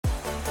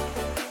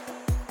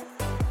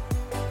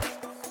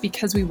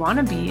because we want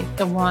to be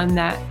the one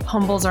that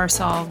humbles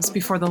ourselves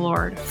before the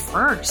Lord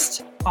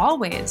first.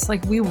 Always.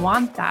 Like we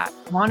want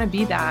to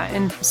be that.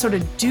 And so to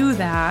do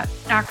that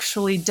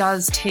actually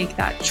does take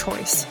that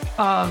choice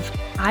of,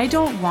 I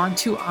don't want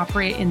to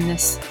operate in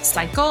this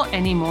cycle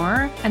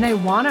anymore. And I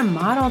want to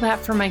model that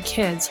for my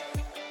kids.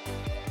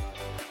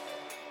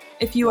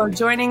 If you are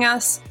joining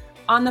us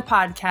on the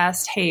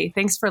podcast, hey,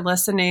 thanks for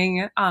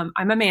listening. I'm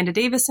Amanda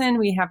Davison.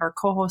 We have our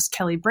co-host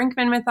Kelly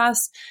Brinkman with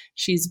us.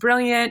 She's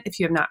brilliant. If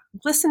you have not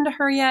listened to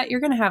her yet, you're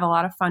going to have a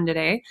lot of fun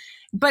today.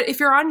 But if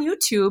you're on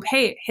YouTube,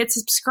 hey, hit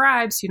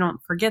subscribe so you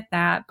don't forget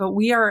that. But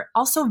we are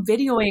also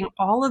videoing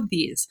all of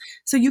these.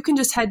 So you can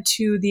just head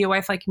to the A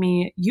Wife Like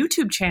Me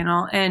YouTube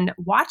channel and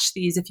watch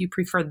these if you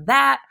prefer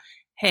that.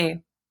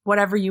 Hey,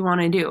 whatever you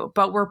want to do.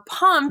 But we're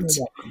pumped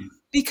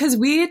because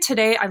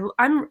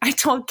I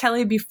told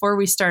Kelly before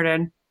we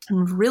started,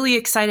 I'm really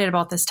excited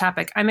about this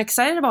topic. I'm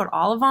excited about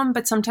all of them,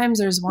 but sometimes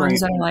there's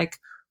ones that are like,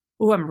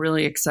 oh, I'm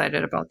really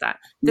excited about that.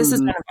 This is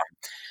one of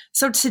them.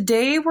 So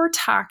today we're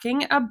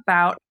talking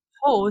about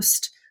a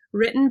post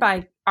written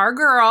by our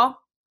girl,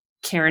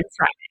 Karen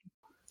Friday.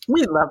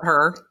 We love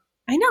her.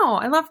 I know.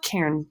 I love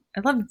Karen.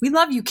 We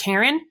love you,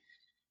 Karen.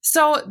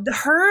 So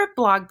her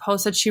blog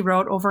post that she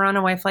wrote over on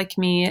A Wife Like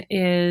Me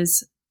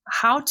is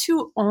how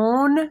to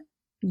own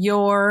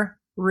your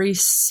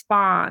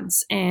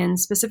response. And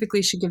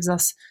specifically, she gives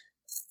us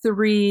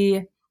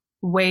 3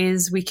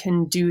 ways we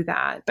can do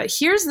that. But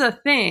here's the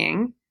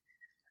thing.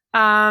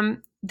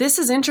 This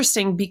is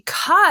interesting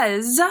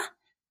because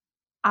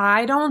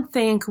I don't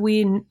think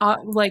we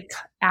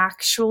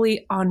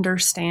actually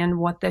understand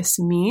what this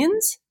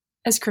means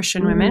as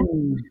Christian women,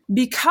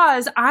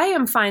 because I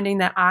am finding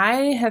that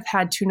I have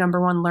had to,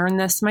 number one, learn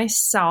this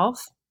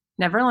myself,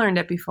 never learned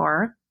it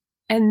before.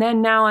 And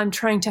then now I'm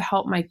trying to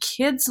help my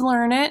kids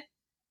learn it.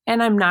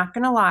 And I'm not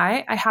going to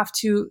lie, I have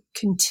to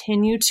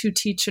continue to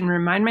teach and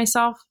remind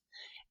myself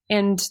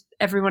and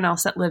everyone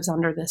else that lives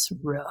under this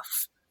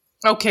roof.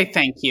 Okay,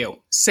 thank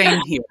you. Same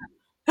here.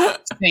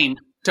 Same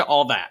to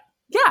all that.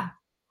 Yeah.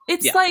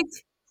 It's like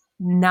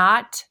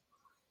not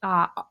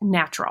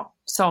natural.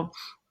 So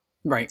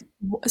right.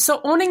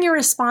 So owning your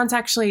response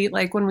actually,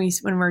 like when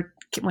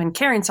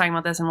Karen's talking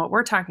about this and what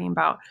we're talking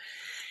about,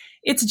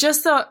 it's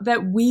just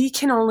that we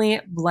can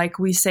only, like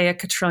we say a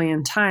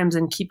quadrillion times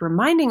and keep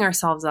reminding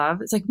ourselves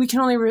of, it's like we can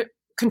only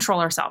control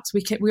ourselves.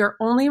 We are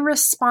only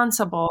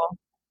responsible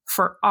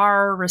for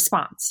our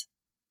response.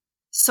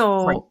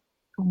 So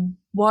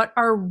what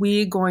are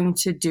we going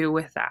to do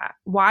with that?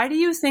 Why do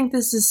you think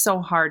this is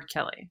so hard,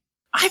 Kelly?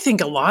 I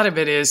think a lot of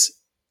it is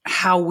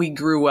how we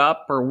grew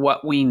up or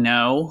what we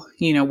know,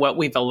 what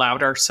we've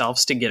allowed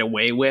ourselves to get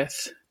away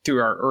with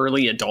through our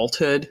early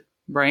adulthood,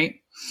 right?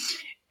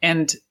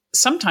 And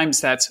sometimes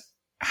that's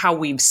how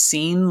we've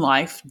seen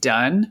life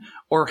done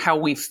or how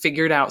we've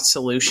figured out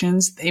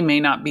solutions. They may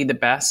not be the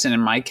best. And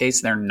in my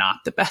case, they're not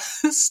the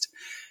best.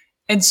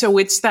 And so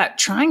it's that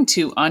trying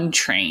to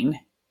untrain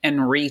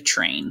and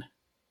retrain.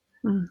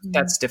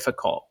 That's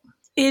difficult.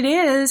 It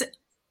is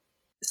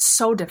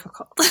so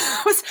difficult.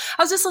 I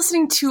was just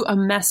listening to a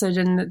message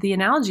and the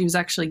analogy was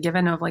actually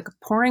given of like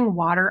pouring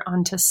water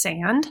onto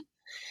sand.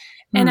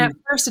 And at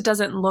first it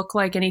doesn't look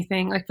like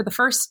anything. Like for the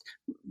first,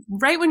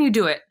 right when you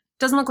do it,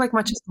 doesn't look like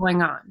much is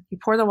going on. You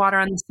pour the water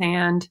on the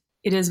sand.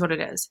 It is what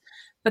it is.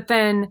 But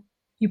then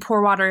you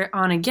pour water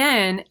on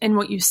again. And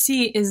what you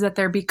see is that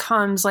there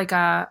becomes like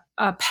a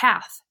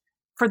path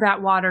for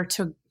that water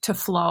to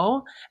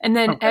flow. And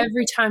then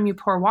every time you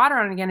pour water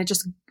on again, it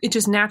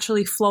just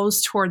naturally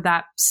flows toward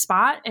that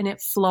spot and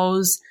it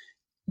flows.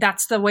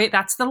 That's the way,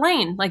 that's the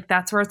lane. Like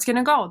that's where it's going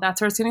to go.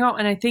 That's where it's going to go.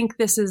 And I think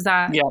this is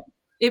that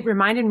it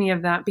reminded me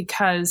of that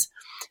because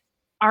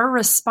our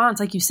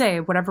response, like you say,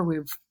 whatever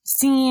we've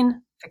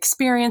seen,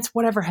 experience,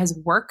 whatever has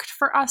worked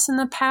for us in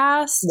the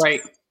past.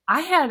 Right. I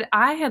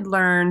had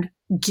learned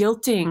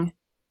guilting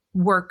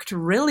worked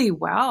really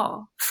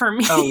well for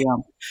me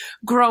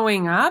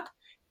growing up.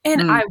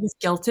 And I was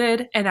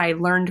guilted and I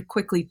learned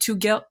quickly to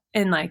guilt.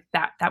 And like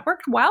that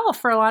worked well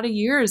for a lot of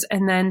years.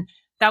 And then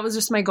that was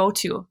just my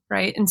go-to.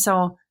 Right. And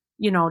so,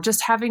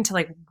 just having to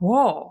like,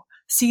 whoa,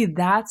 see,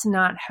 that's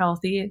not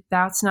healthy.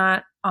 That's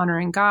not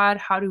honoring God.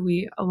 How do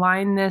we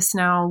align this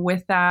now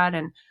with that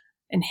and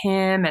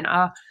him?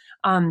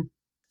 And,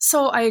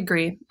 so I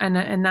agree. And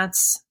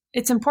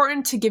it's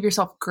important to give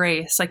yourself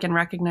grace, like in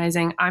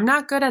recognizing I'm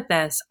not good at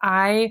this.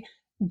 I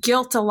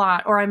guilt a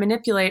lot, or I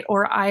manipulate,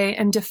 or I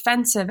am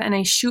defensive and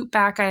I shoot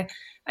back.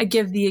 I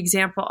give the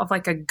example of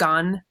like a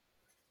gun.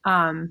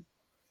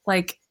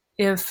 Like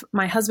if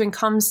my husband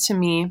comes to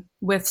me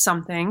with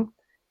something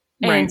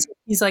and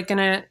he's like going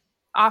to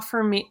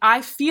offer me,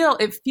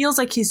 it feels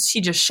like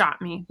he just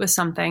shot me with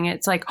something.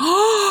 It's like,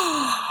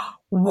 oh,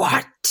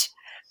 what?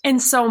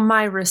 And so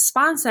my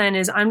response then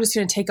is I'm just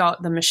going to take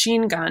out the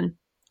machine gun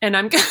and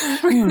I'm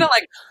going to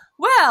like,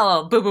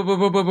 well, boom, boom, boom,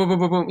 boom, boom, boom,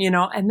 boom,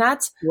 boom, and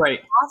that's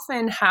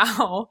often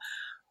how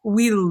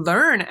we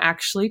learn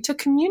actually to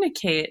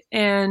communicate.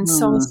 And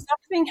so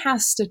something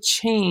has to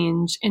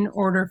change in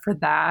order for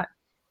that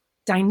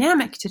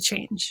dynamic to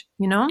change,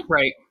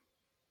 Right.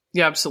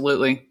 Yeah,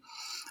 absolutely.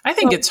 I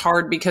think it's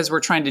hard because we're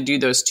trying to do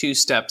those 2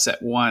 steps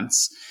at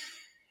once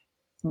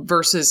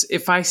versus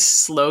if I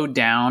slow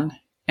down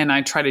and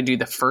I try to do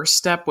the first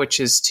step, which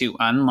is to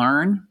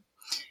unlearn,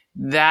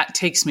 that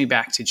takes me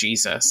back to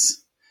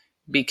Jesus,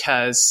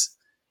 because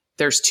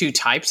there's 2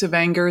 types of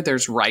anger.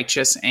 There's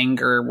righteous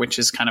anger, which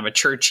is kind of a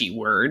churchy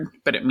word,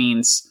 but it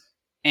means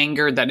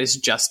anger that is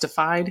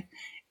justified.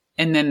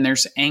 And then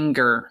there's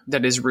anger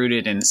that is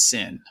rooted in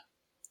sin.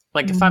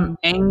 Like if I'm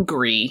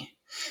angry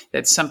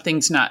that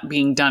something's not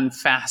being done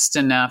fast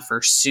enough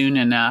or soon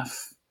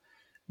enough,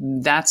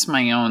 that's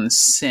my own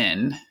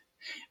sin,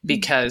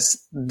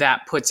 because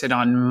that puts it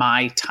on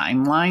my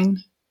timeline,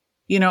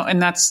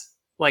 and that's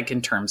like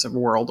in terms of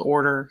world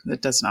order,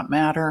 that does not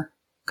matter.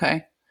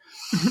 Okay.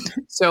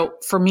 So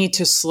for me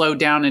to slow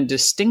down and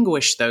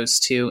distinguish those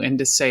 2 and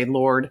to say,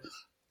 Lord,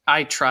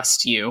 I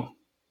trust you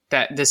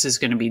that this is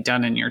going to be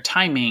done in your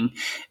timing,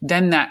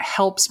 then that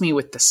helps me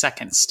with the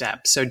second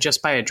step. So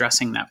just by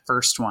addressing that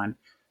first one,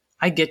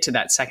 I get to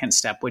that second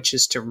step, which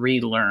is to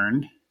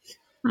relearn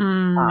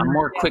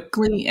more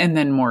quickly and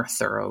then more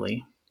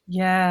thoroughly.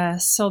 Yeah.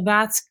 So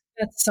that's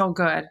so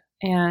good.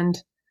 And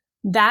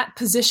that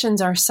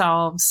positions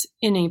ourselves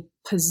in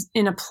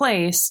a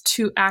place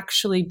to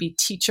actually be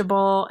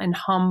teachable and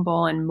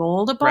humble and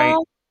moldable. Right.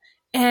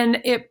 And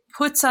it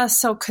puts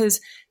us,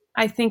 because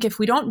I think if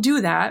we don't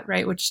do that,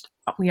 right, which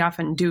we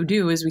often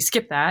do is we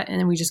skip that and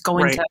then we just go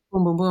into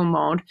boom, boom, boom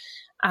mode,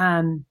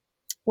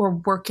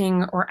 or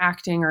working or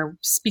acting or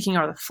speaking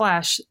out of the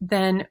flesh,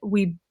 then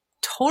we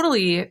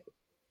totally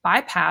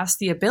bypass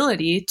the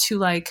ability to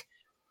like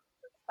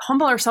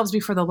humble ourselves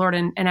before the Lord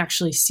and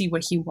actually see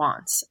what he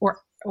wants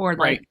or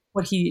like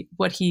what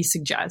he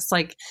suggests.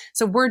 Like,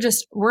 so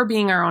we're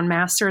being our own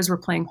masters. We're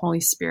playing Holy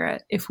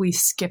Spirit if we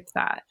skip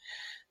that.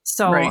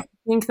 So I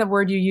think the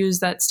word you use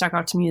that stuck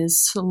out to me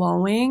is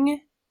slowing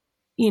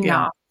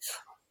enough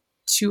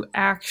to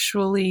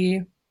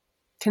actually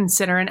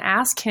consider and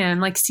ask him,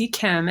 like seek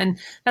him. And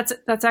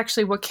that's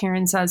actually what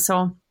Karen says.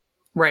 So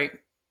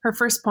her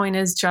first point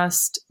is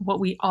just what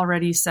we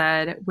already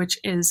said, which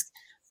is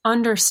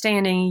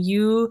understanding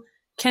you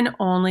can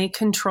only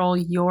control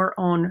your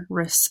own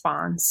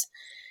response.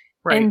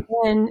 And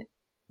then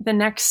the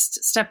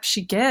next step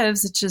she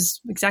gives, which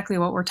is exactly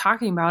what we're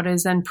talking about,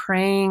 is then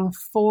praying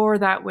for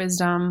that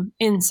wisdom,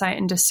 insight,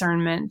 and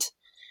discernment.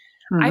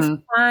 I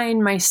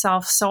find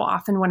myself so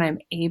often when I'm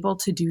able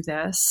to do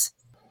this,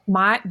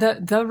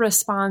 the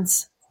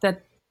response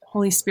that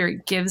Holy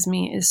Spirit gives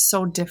me is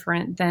so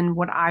different than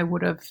what I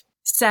would have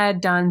said,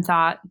 done,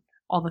 thought,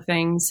 all the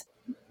things.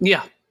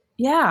 Yeah.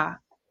 Yeah.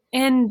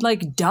 And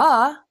like,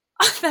 duh,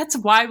 that's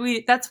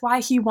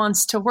why he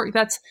wants to work.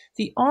 That's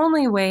the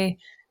only way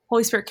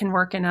Holy Spirit can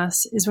work in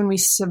us is when we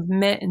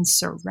submit and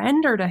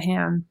surrender to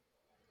him.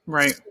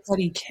 Right. So that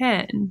he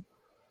can,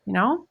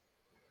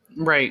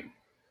 Right.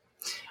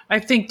 I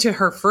think to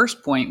her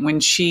first point, when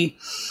she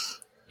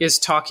is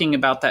talking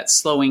about that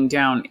slowing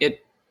down,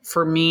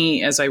 for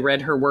me, as I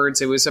read her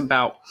words, it was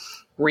about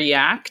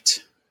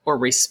react or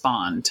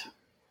respond.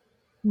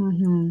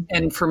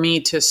 And for me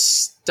to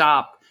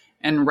stop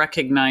and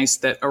recognize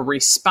that a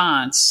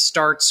response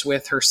starts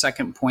with her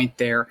second point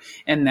there,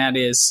 and that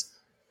is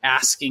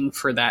asking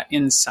for that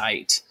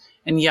insight.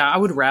 And yeah, I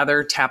would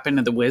rather tap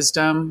into the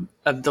wisdom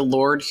of the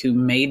Lord who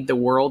made the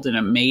world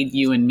and made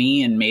you and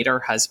me and made our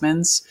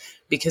husbands,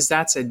 because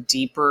that's a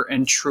deeper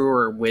and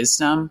truer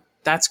wisdom.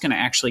 That's going to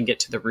actually get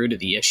to the root of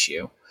the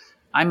issue.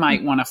 I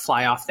might want to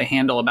fly off the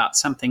handle about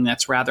something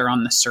that's rather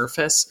on the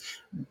surface,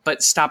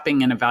 but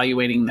stopping and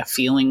evaluating the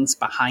feelings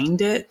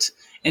behind it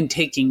and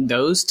taking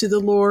those to the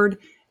Lord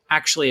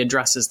actually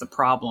addresses the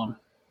problem.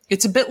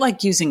 It's a bit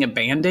like using a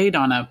Band-Aid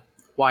on a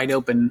wide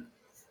open,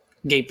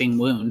 gaping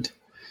wound.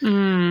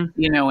 And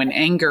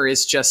anger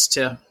is just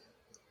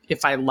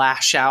if I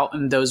lash out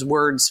and those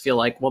words feel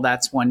like, well,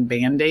 that's one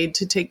Band-Aid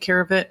to take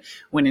care of it,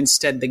 when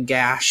instead the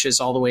gash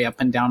is all the way up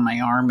and down my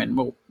arm and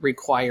will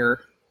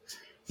require,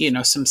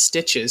 some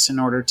stitches in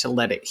order to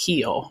let it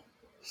heal.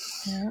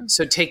 Yeah.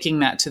 So taking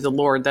that to the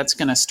Lord, that's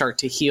going to start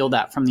to heal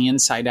that from the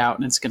inside out,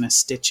 and it's going to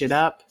stitch it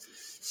up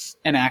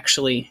and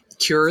actually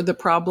cure the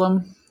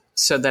problem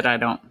so that I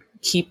don't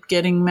keep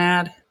getting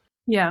mad.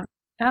 Yeah,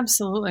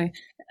 absolutely.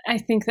 I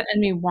think the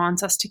enemy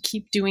wants us to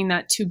keep doing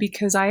that too,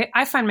 because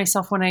I find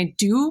myself when I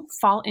do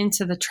fall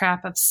into the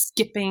trap of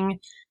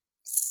skipping,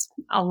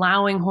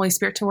 allowing Holy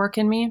Spirit to work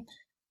in me,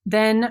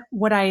 then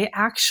what I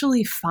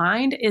actually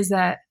find is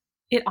that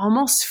it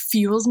almost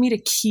fuels me to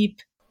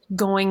keep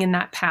going in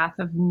that path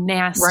of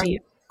nasty,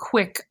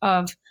 quick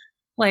of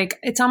like,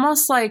 it's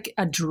almost like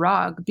a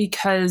drug,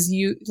 because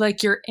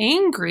you're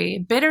angry.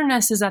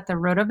 Bitterness is at the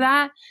root of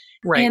that.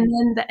 Right. And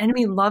then the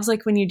enemy loves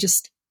like when you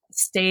just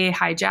stay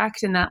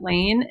hijacked in that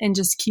lane and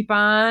just keep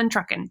on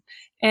trucking.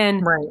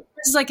 And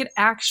it's like, it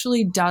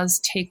actually does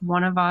take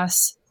one of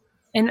us.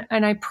 And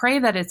I pray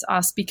that it's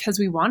us, because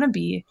we want to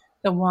be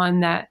the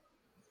one that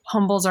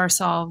humbles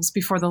ourselves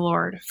before the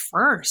Lord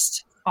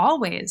first,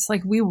 always.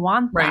 Like we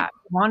want that,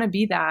 we want to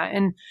be that.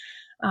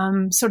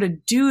 And so to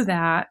do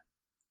that,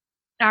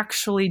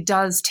 actually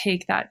does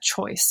take that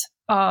choice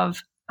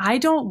of, I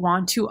don't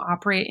want to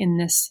operate in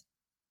this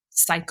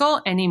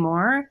cycle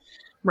anymore.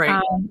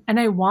 Right. And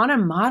I want to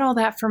model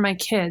that for my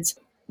kids.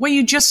 What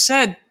you just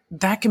said,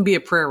 that can be a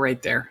prayer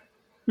right there.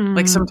 Mm-hmm.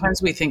 Like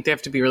sometimes we think they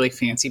have to be really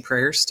fancy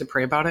prayers to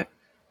pray about it.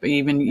 But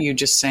even you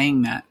just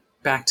saying that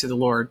back to the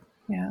Lord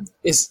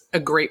is a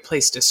great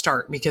place to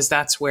start, because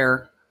that's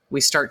where we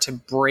start to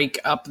break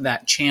up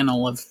that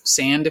channel of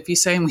sand, if you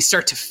say, and we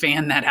start to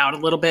fan that out a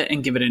little bit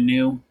and give it a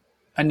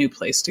new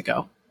place to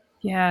go.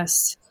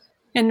 Yes.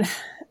 And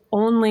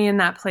only in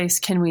that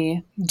place can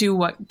we do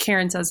what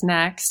Karen says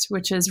next,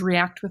 which is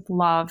react with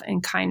love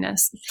and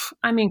kindness.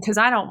 I mean, because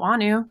I don't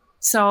want to.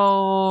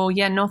 So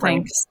yeah, no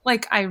thanks. Right.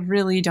 Like I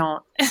really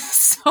don't.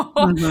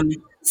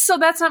 So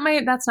that's not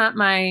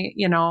my,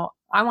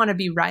 I want to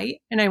be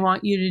right. And I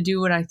want you to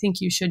do what I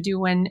think you should do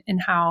when and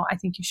how I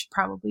think you should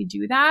probably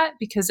do that,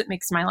 because it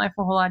makes my life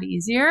a whole lot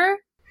easier.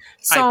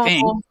 So, I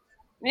think.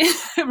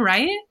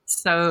 Right.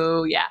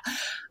 So yeah.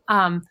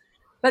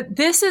 But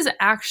this is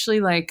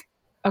actually like,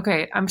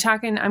 okay, I'm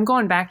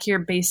going back here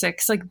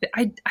basics. Like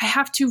I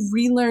have to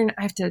relearn.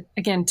 I have to,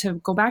 again, to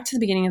go back to the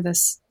beginning of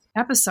this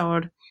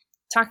episode,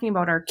 talking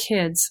about our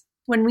kids.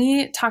 When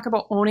we talk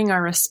about owning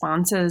our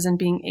responses and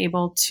being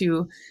able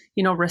to,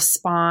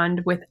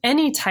 respond with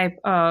any type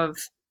of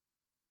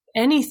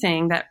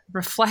anything that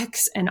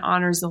reflects and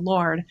honors the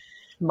Lord.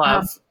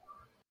 Love.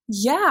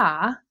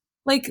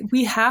 Like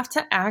we have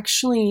to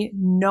actually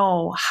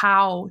know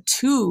how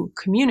to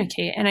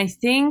communicate. And I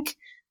think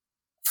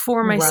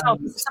for myself,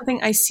 it's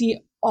something I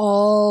see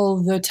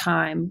all the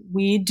time.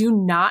 We do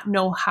not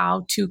know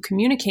how to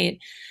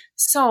communicate.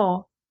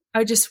 So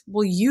I just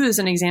will use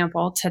an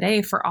example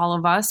today for all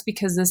of us,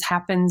 because this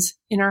happens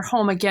in our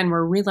home. Again,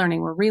 we're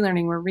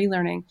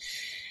relearning.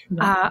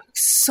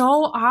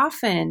 So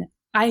often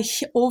I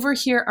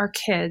overhear our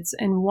kids,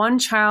 and one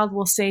child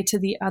will say to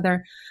the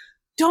other,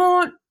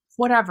 don't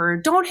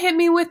hit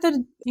me with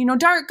the,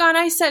 dart gun.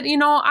 I said,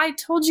 I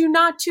told you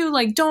not to,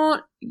 like,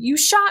 you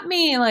shot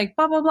me, like,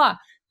 blah, blah, blah.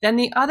 Then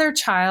the other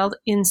child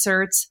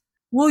inserts,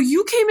 well,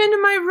 you came into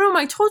my room.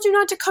 I told you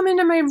not to come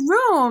into my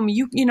room.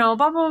 Blah,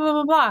 blah, blah,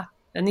 blah, blah.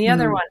 Then the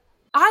other one,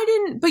 I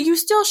didn't, but you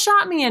still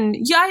shot me. And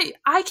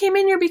I came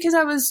in here because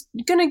I was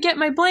going to get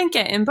my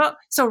blanket. And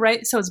so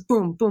it's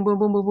boom, boom, boom,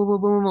 boom, boom, boom,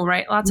 boom, boom, boom,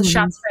 right? Lots of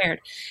shots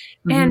fired.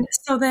 And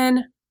so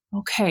then,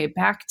 okay,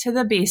 back to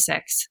the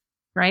basics,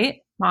 right?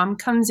 Mom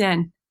comes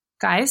in,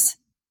 guys,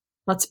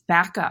 let's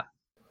back up.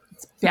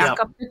 Let's back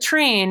up the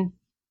train.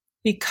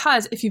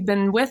 Because if you've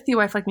been with the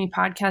Wife Like Me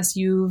podcast,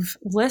 you've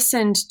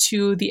listened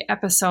to the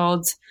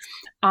episodes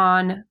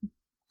on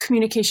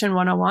Communication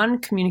 101,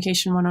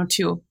 Communication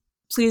 102.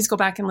 Please go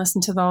back and listen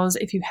to those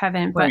if you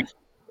haven't. Right. But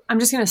I'm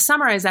just going to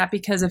summarize that,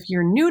 because if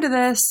you're new to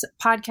this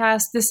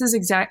podcast, this is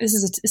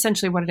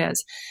essentially what it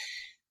is.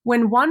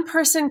 When one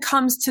person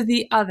comes to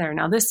the other,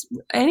 now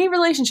any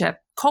relationship,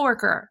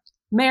 coworker,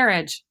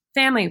 marriage,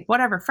 family,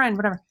 whatever, friend,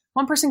 whatever,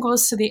 one person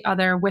goes to the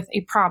other with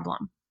a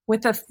problem,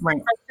 with a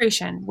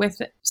frustration,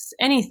 with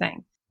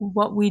anything.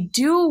 What we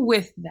do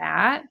with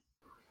that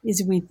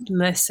is we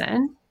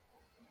listen.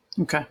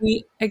 Okay.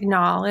 We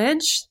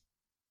acknowledge.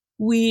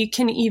 We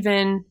can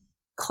even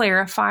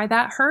clarify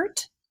that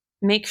hurt,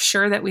 make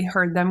sure that we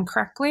heard them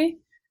correctly.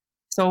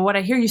 So what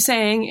I hear you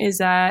saying is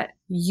that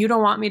you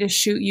don't want me to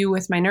shoot you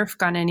with my Nerf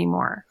gun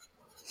anymore.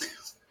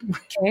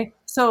 Okay.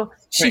 So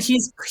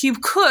he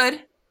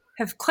could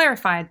have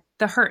clarified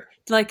the hurt.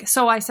 Like,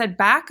 so I said,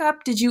 back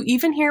up. Did you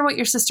even hear what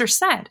your sister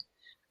said?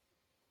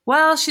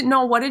 Well,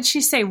 what did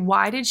she say?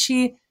 What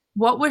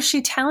was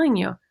she telling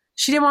you?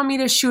 She didn't want me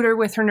to shoot her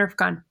with her Nerf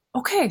gun.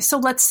 Okay. So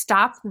let's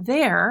stop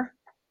there.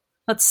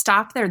 That's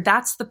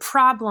the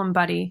problem,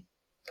 buddy.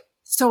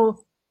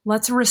 So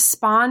let's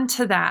respond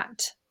to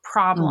that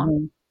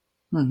problem.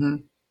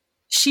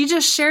 She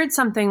just shared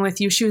something with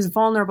you. She was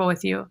vulnerable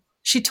with you.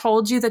 She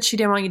told you that she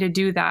didn't want you to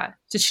do that.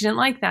 That she didn't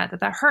like that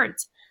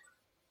hurts.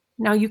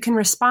 Now you can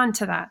respond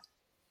to that.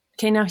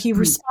 Okay. Now he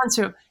responds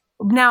to it.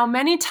 Now,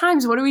 many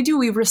times, what do?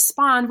 We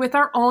respond with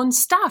our own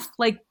stuff,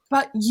 like,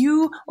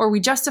 or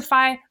we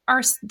justify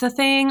the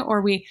thing,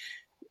 or we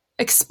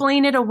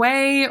explain it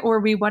away,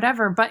 or we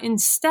whatever. But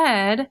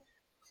instead,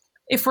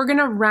 if we're going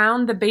to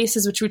round the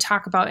bases, which we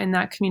talk about in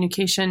those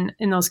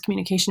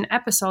communication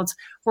episodes,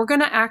 we're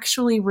going to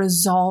actually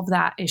resolve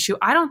that issue.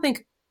 I don't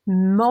think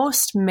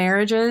most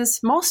marriages,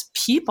 most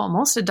people,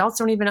 most adults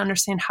don't even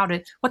understand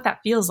what that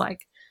feels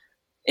like.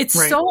 It's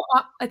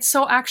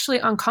so actually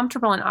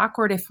uncomfortable and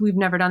awkward if we've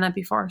never done that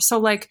before. So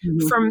like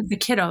from the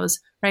kiddos,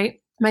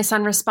 right? My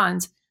son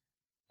responds,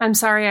 I'm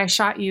sorry I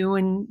shot you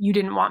and you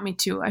didn't want me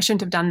to. I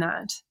shouldn't have done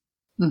that.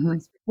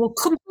 Well,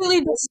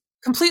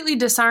 completely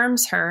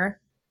disarms her.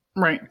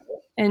 Right.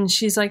 And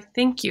she's like,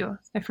 thank you.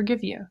 I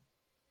forgive you.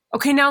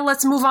 Okay, now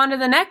let's move on to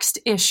the next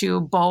issue.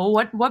 Bo,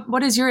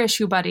 what is your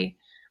issue, buddy?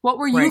 What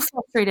were you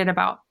frustrated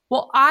about?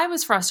 Well, I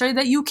was frustrated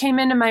that you came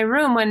into my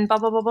room when blah,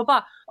 blah, blah, blah,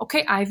 blah.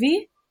 Okay,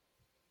 Ivy,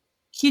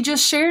 he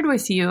just shared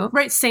with you,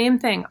 right? Same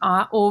thing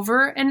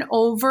over and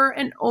over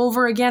and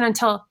over again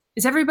until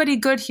is everybody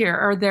good here?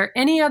 Are there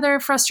any other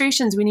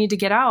frustrations we need to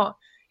get out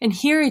and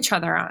hear each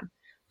other on?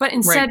 But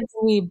instead,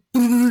 we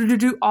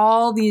do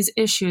all these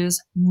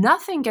issues,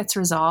 nothing gets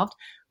resolved.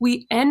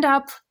 We end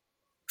up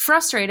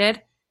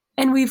frustrated,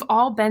 and we've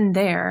all been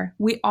there.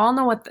 We all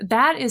know what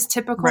that is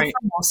typical for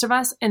most of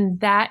us,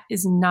 and that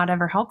is not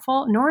ever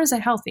helpful, nor is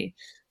it healthy.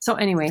 So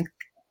anyway.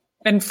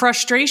 And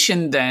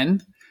frustration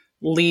then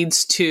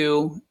leads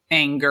to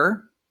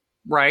anger,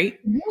 right?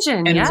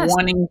 Division, and yes.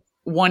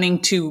 wanting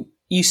to,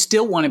 you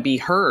still want to be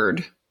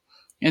heard.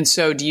 And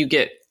so do you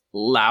get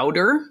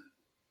louder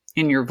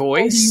in your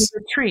voice,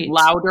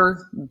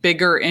 louder,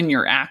 bigger in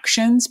your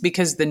actions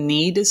because the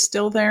need is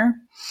still there?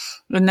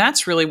 And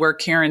that's really where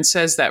Karen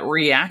says that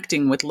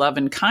reacting with love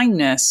and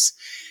kindness,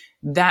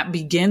 that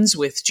begins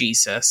with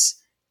Jesus.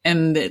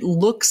 And it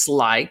looks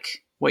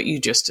like what you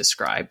just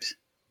described.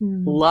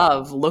 Mm-hmm.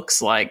 Love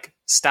looks like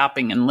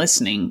stopping and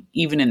listening,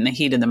 even in the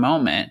heat of the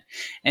moment,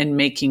 and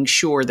making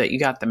sure that you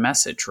got the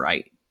message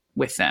right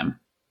with them.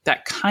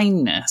 That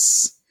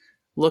kindness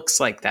looks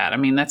like that. I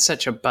mean, that's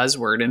such a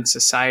buzzword in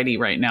society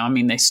right now. I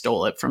mean, they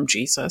stole it from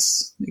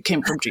Jesus. It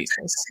came from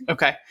Jesus.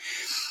 Okay.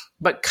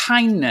 But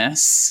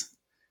kindness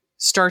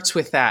starts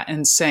with that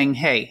and saying,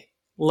 hey,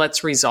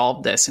 let's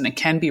resolve this. And it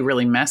can be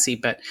really messy,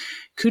 but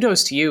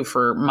kudos to you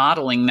for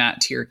modeling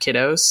that to your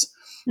kiddos.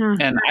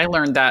 Mm-hmm. And I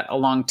learned that a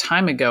long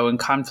time ago in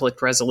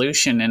conflict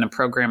resolution in a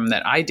program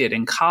that I did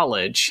in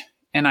college.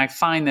 And I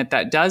find that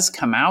that does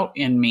come out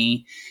in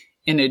me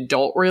in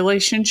adult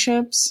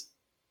relationships,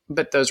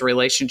 but those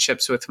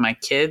relationships with my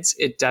kids,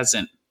 it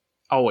doesn't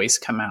always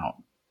come out.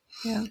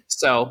 Yeah.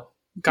 So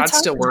God's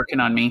still working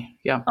on me.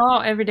 Yeah. Oh,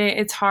 every day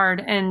it's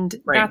hard. And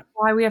that's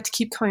why we have to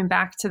keep coming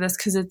back to this,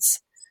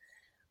 because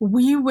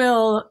we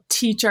will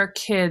teach our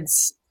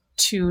kids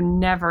to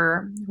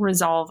never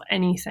resolve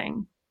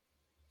anything.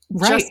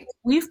 Just like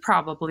we've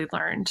probably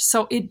learned.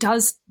 So it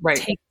does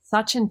take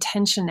such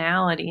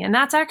intentionality. And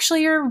that's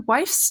actually your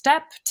wife's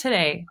step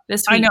today,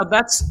 this week. I know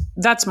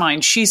that's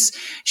mine.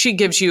 She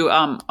gives you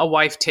a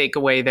wife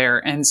takeaway there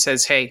and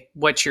says, hey,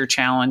 what's your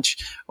challenge?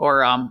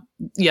 Or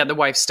the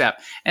wife step.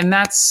 And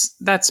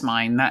that's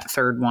mine. That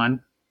third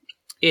one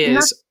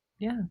is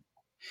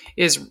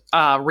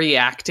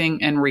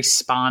reacting and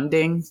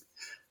responding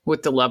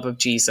with the love of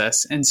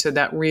Jesus. And so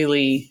that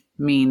really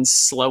means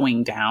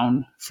slowing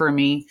down for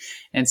me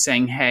and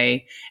saying,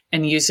 hey,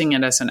 and using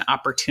it as an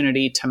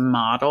opportunity to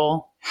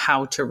model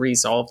how to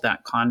resolve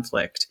that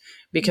conflict.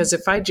 Because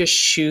if I just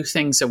shoo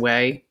things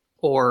away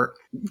or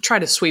try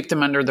to sweep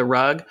them under the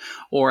rug,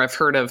 or I've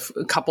heard of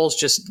couples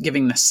just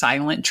giving the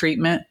silent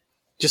treatment,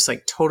 just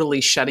like totally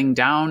shutting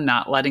down,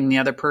 not letting the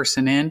other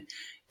person in,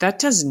 that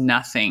does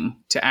nothing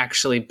to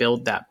actually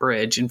build that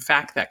bridge. In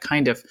fact, that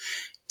kind of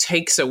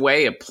takes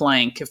away a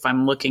plank. If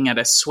I'm looking at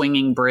a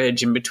swinging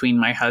bridge in between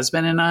my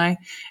husband and I,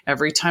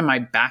 every time I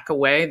back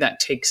away,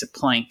 that takes a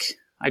plank.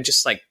 I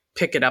just like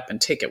pick it up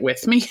and take it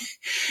with me.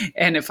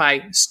 And if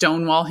I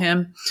stonewall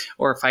him,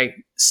 or if I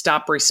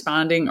stop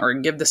responding or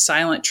give the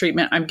silent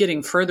treatment, I'm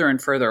getting further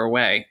and further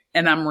away.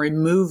 And I'm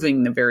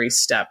removing the very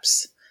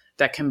steps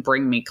that can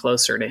bring me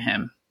closer to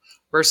him.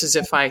 Versus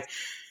if I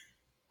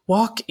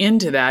walk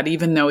into that,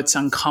 even though it's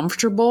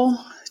uncomfortable,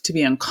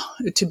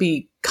 to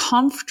be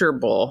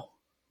comfortable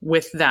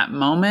with that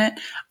moment,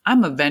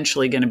 I'm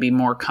eventually going to be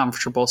more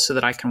comfortable so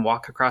that I can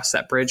walk across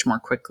that bridge more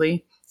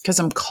quickly, because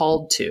I'm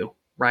called to,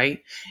 right?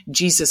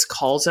 Jesus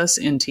calls us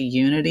into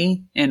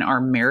unity in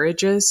our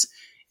marriages,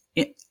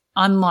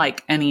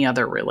 unlike any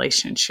other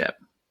relationship.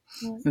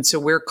 Mm-hmm. And so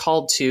we're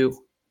called to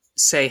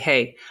say,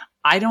 hey,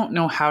 I don't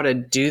know how to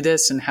do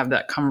this and have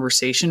that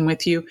conversation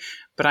with you,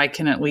 but I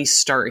can at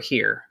least start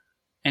here.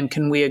 And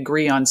can we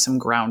agree on some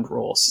ground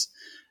rules?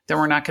 Then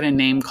we're not going to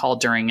name call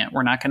during it.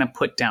 We're not going to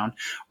put down.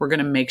 We're going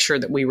to make sure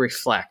that we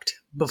reflect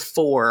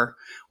before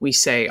we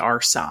say our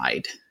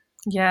side.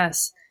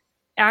 Yes.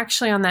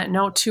 Actually, on that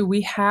note too,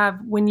 we have,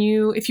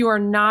 if you are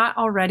not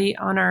already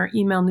on our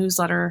email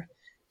newsletter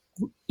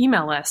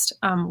email list,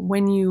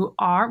 when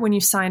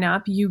you sign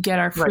up, you get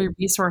our free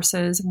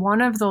resources.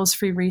 One of those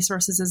free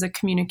resources is a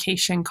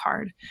communication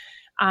card.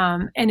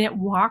 And it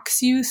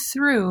walks you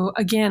through,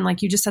 again,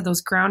 like you just said,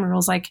 those ground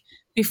rules, like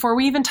before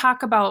we even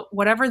talk about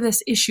whatever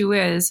this issue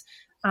is,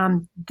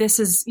 this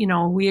is,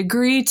 we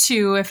agree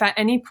to, if at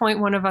any point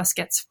one of us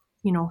gets,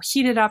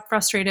 heated up,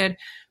 frustrated,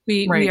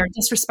 we are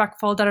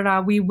disrespectful,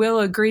 we will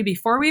agree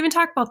before we even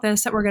talk about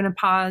this that we're going to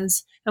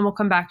pause and we'll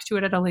come back to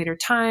it at a later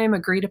time,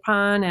 agreed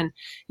upon. And,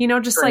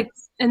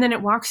 and then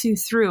it walks you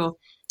through,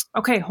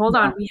 okay, hold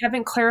on. We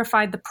haven't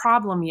clarified the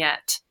problem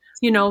yet,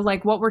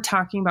 like what we're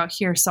talking about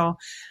here. So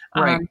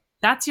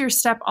that's your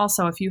step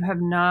also. If you have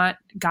not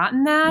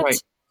gotten that,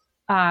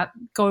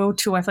 go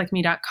to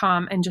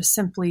wifelikeme.com and just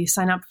simply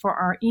sign up for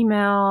our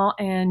email,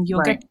 and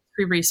you'll get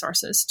free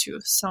resources too.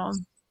 So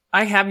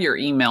I have your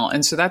email.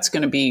 And so that's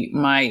going to be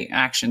my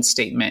action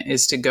statement,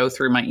 is to go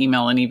through my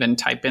email and even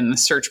type in the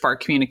search bar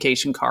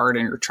communication card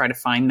or try to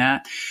find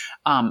that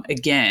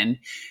again,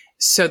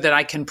 so that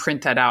I can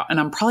print that out. And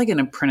I'm probably going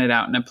to print it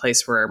out in a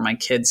place where my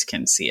kids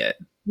can see it.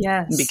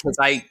 Yes. Because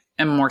I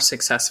am more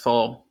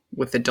successful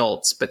with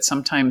adults, but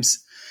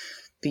sometimes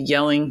the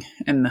yelling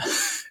and the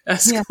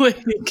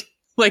escalating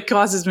like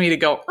causes me to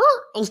go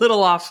a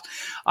little off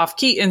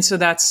key. And so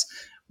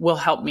will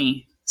help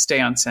me stay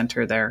on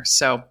center there.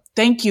 So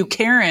thank you,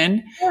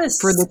 Karen,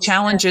 for the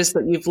challenges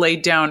that you've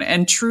laid down.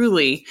 And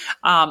truly,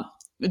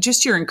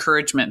 just your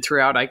encouragement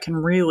throughout. I can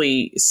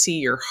really see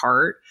your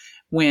heart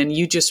when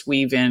you just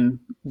weave in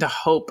the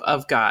hope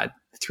of God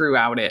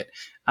throughout it.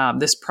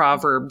 This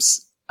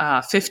Proverbs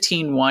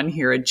 15:1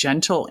 here, a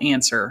gentle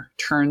answer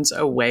turns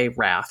away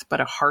wrath, but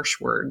a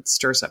harsh word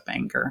stirs up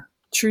anger.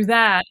 True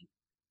that.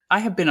 I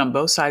have been on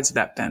both sides of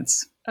that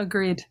fence.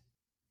 Agreed.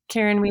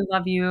 Karen, we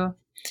love you.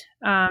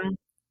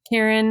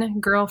 Karen,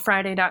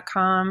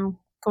 girlfriday.com.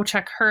 Go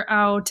check her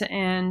out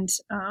and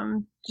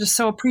just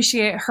so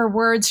appreciate her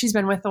words. She's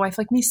been with A Wife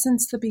Like Me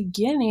since the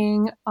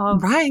beginning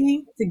of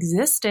its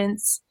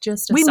existence.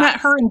 We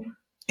met her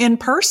in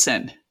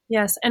person.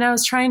 Yes. And I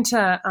was trying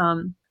to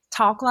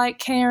talk like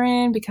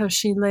Karen because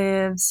she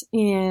lives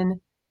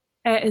in,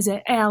 is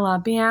it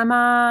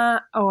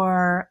Alabama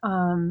or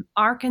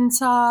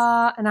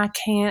Arkansas? And I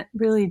can't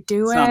really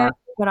do it,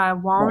 but I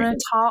want to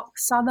talk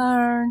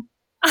Southern.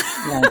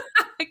 I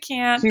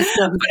can't, but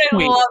I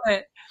love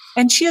it.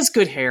 And she has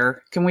good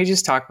hair. Can we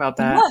just talk about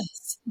that?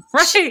 Yes.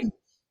 Right.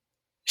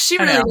 She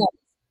really does.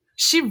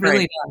 She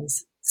really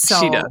does. So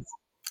she does.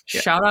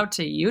 Shout out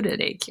to you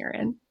today,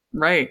 Karen.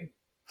 Right.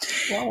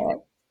 Yeah.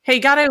 Hey,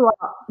 got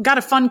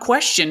a fun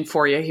question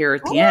for you here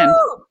at the end.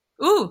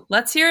 Ooh,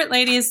 let's hear it,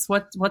 ladies.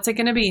 What's it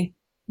going to be?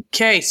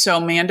 Okay, so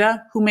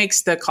Amanda, who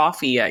makes the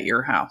coffee at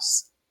your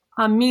house?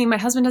 Me. My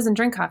husband doesn't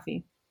drink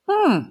coffee.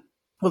 Well,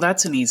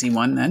 that's an easy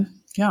one then.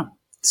 Yeah.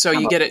 So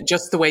you get it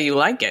just the way you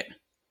like it.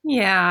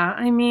 Yeah.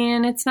 I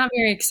mean, it's not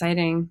very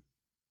exciting.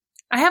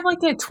 I have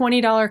like a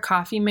 $20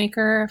 coffee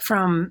maker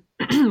from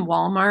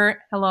Walmart.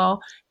 Hello.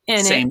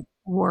 And it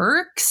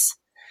works.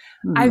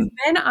 I've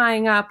been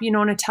eyeing up,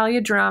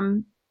 Natalia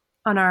Drum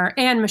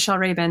and Michelle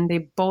Rabin.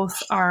 They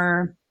both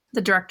are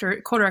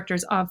the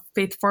co-directors of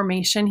Faith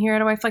Formation here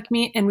at A Wife Like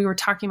Me. And we were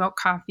talking about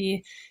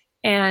coffee,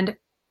 and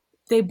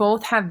they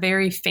both have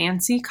very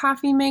fancy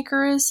coffee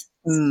makers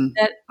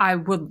that I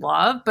would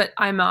love, but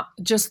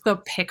just the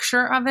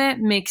picture of it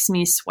makes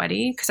me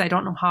sweaty because I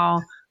don't know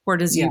where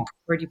do you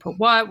put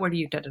what? Where do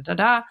you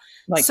da-da-da-da?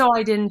 So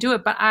I didn't do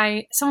it, but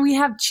so we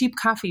have cheap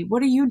coffee.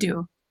 What do you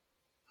do?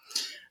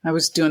 I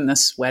was doing the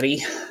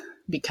sweaty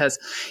because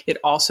it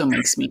also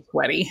makes me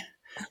sweaty.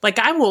 Like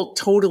I will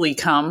totally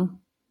come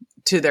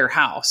to their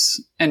house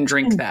and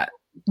drink that.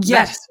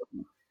 Yes.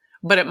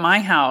 But at my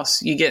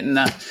house, you get in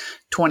the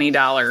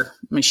 $20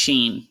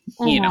 machine,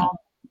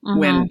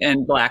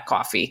 and black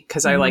coffee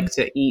because I like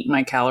to eat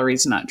my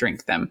calories, not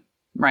drink them.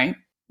 Right.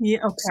 Yeah.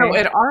 Okay. So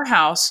at our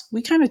house,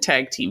 we kind of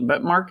tag team,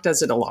 but Mark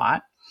does it a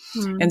lot.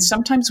 And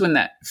sometimes when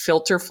that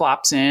filter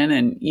flops in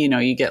and,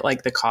 you get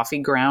like the coffee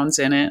grounds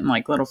in it and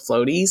like little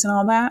floaties and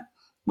all that,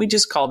 we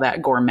just call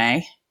that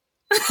gourmet.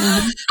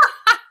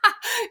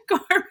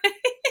 Gourmet.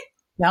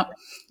 Yep.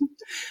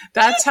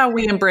 That's how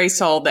we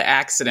embrace all the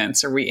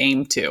accidents, or we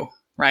aim to,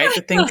 right?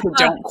 The things that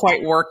don't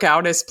quite work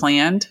out as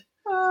planned.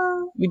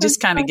 We just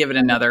kind of give it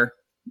another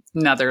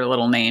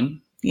little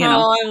name,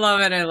 Oh, I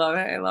love it. I love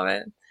it. I love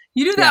it.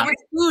 You do that with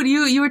food.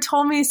 You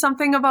told me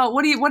something about,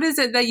 what is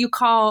it that you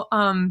call,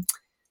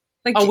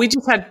 we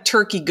just had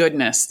turkey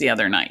goodness the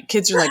other night.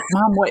 Kids are like,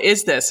 Mom, what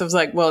is this? I was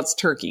like, well, it's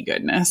turkey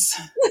goodness,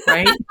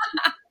 right?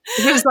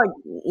 It was like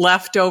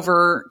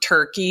leftover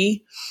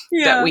turkey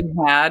that we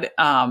had,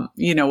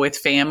 with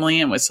family,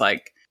 and was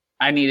like,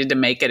 I needed to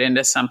make it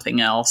into something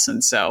else.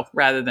 And so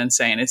rather than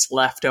saying it's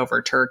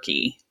leftover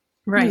turkey,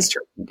 it's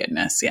turkey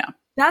goodness. Yeah.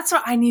 That's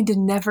what I need to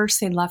never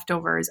say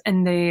leftovers.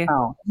 And they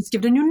just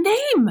give it a new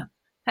name.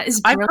 That is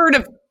brilliant. I've heard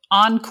of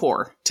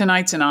encore.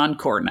 Tonight's an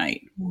encore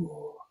night.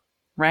 Ooh.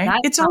 Right?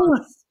 It's all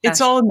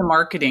in the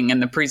marketing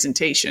and the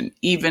presentation,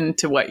 even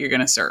to what you're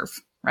going to serve,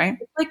 right?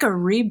 It's like a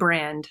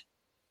rebrand.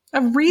 A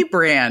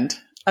rebrand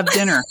of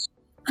dinner.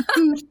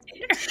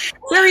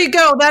 There you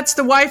go. That's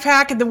the wife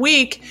hack of the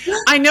week.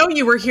 I know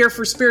you were here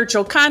for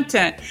spiritual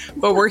content,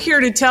 but we're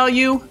here to tell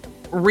you,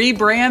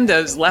 rebrand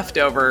those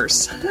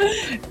leftovers.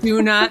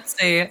 Do not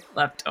say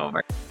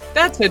leftover.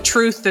 That's a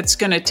truth that's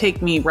going to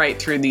take me right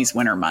through these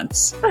winter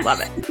months.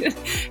 Love it.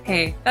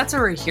 Hey, that's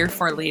what we're here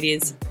for,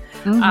 ladies.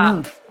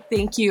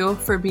 Thank you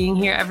for being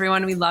here,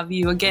 everyone. We love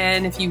you.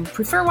 Again, if you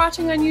prefer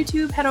watching on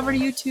YouTube, head over to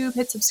YouTube,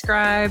 hit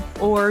subscribe,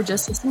 or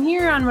just listen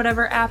here on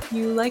whatever app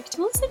you like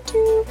to listen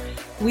to.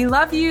 We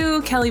love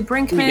you.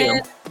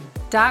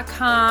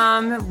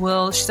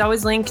 KellyBrinkman.com. She's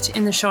always linked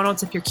in the show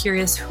notes. If you're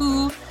curious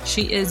who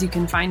she is, you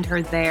can find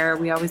her there.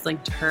 We always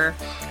link to her.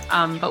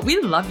 But we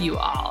love you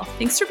all.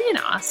 Thanks for being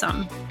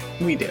awesome.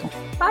 We do.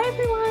 Bye,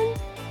 everyone.